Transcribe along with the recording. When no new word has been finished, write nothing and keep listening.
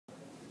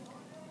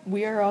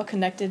We are all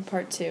connected,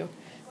 part 2.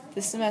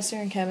 This semester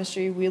in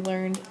chemistry, we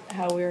learned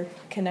how we're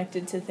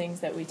connected to things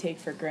that we take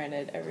for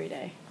granted every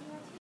day.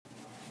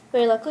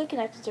 We are locally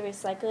connected to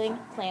recycling,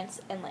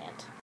 plants, and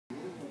land.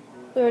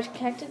 We were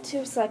connected to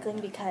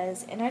recycling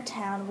because in our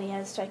town we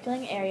have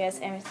recycling areas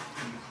and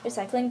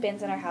recycling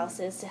bins in our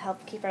houses to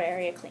help keep our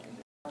area clean.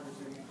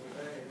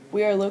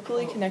 We are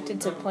locally connected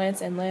to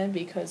plants and land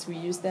because we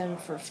use them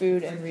for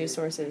food and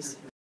resources.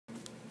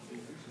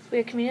 We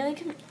are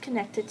communally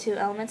connected to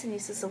elements and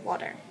uses of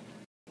water.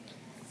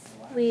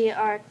 We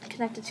are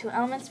connected to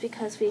elements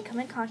because we come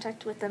in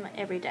contact with them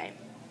every day.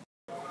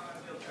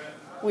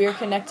 We are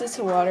connected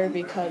to water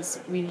because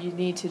we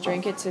need to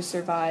drink it to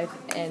survive,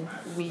 and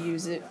we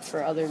use it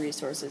for other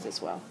resources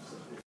as well.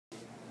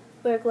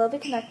 We are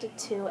globally connected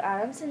to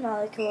atoms and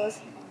molecules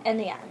in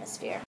the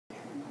atmosphere.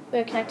 We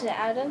are connected to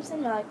atoms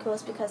and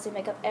molecules because they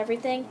make up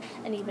everything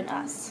and even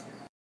us.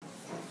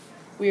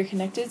 We are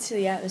connected to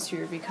the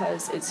atmosphere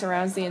because it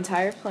surrounds the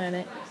entire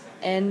planet,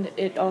 and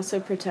it also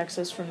protects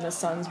us from the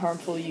sun's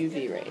harmful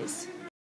UV rays.